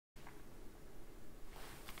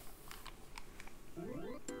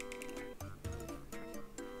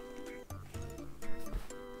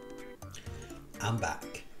I'm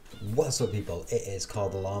back. What's up, people? It is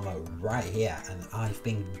called the Llama right here, and I've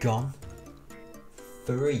been gone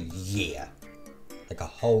for a year, like a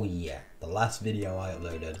whole year. The last video I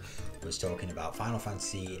uploaded was talking about Final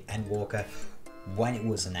Fantasy Endwalker when it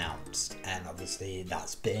was announced, and obviously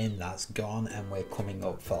that's gone, and we're coming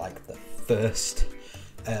up for like the first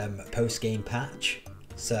post-game patch.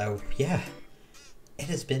 So yeah, it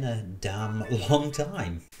has been a damn long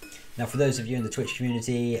time. Now, for those of you in the Twitch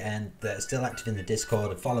community and that are still active in the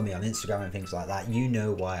Discord and follow me on Instagram and things like that, you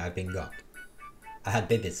know why I've been gone. I had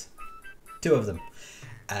babies, 2 of them,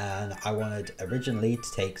 and I wanted originally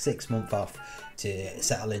to take 6 months off to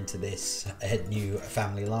settle into this new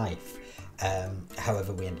family life.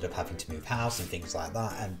 However, we ended up having to move house and things like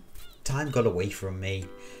that, and time got away from me,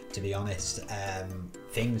 to be honest.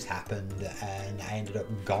 Things happened and I ended up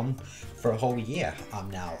gone for a whole year.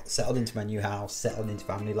 I'm now settled into my new house, settled into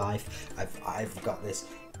family life. I've got this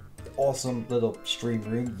awesome little stream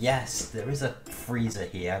room. Yes, there is a freezer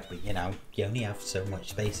here, but you know, you only have so much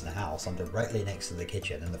space in the house. I'm directly next to the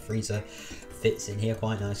kitchen and the freezer fits in here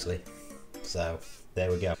quite nicely. So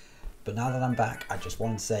there we go. But now that I'm back, I just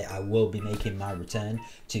wanted to say I will be making my return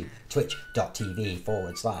to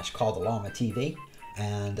twitch.tv/CallTheLlamaTV,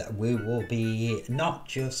 and we will be not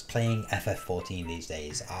just playing FF14 these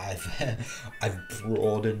days. I've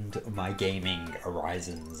broadened my gaming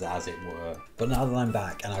horizons, as it were. But now that I'm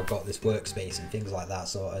back and I've got this workspace and things like that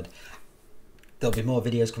sorted, there'll be more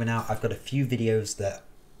videos coming out. I've got a few videos that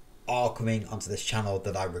are coming onto this channel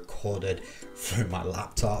that I recorded through my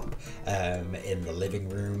laptop in the living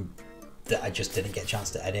room that I just didn't get a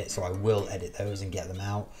chance to edit, so I will edit those and get them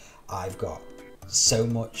out. I've got so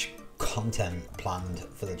much content planned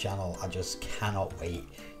for the channel, I just cannot wait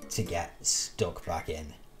to get stuck back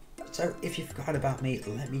in. So if you forgot about me,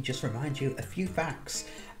 let me just remind you a few facts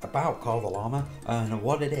about Call the Llama and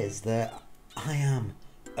what it is that I am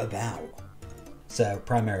about. So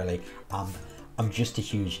primarily, I'm just a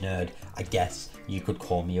huge nerd. I guess you could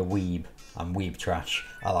call me a weeb. I'm weeb trash.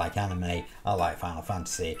 I like anime, I like Final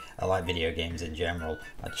Fantasy, I like video games in general.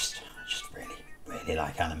 I just really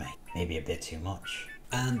like anime. Maybe a bit too much.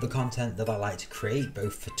 And the content that I like to create,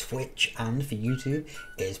 both for Twitch and for YouTube,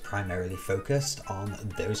 is primarily focused on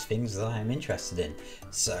those things that I am interested in.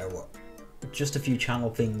 So just a few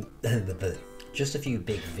just a few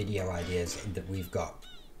big video ideas that we've got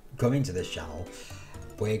coming to this channel.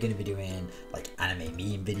 We're going to be doing like anime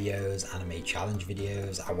meme videos, anime challenge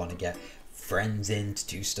videos. I want to get friends in to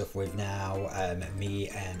do stuff with now. Me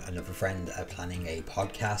and another friend are planning a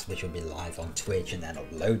podcast which will be live on Twitch and then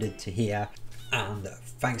uploaded to here. And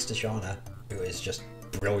thanks to Shauna, who is just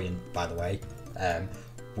brilliant, by the way,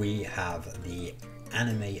 we have the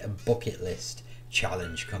anime bucket list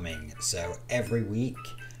challenge coming. So every week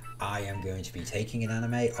I am going to be taking an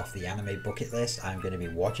anime off the anime bucket list. I'm going to be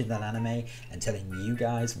watching that anime and telling you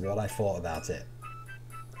guys what I thought about it.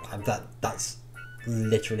 That's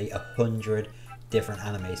literally 100 different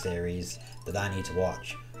anime series that I need to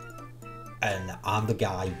watch. And I'm the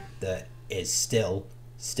guy that is still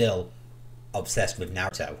obsessed with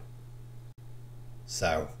Naruto.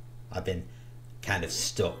 So I've been kind of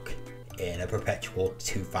stuck in a perpetual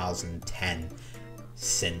 2010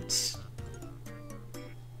 since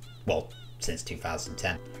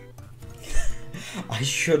 2010. I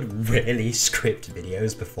should really script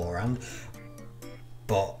videos beforehand,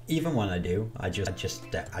 but even when I do, I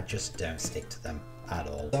just don't stick to them at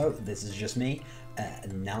all. So this is just me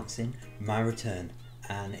announcing my return,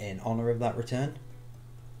 and in honor of that return,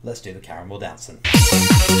 let's do the caramel dancing.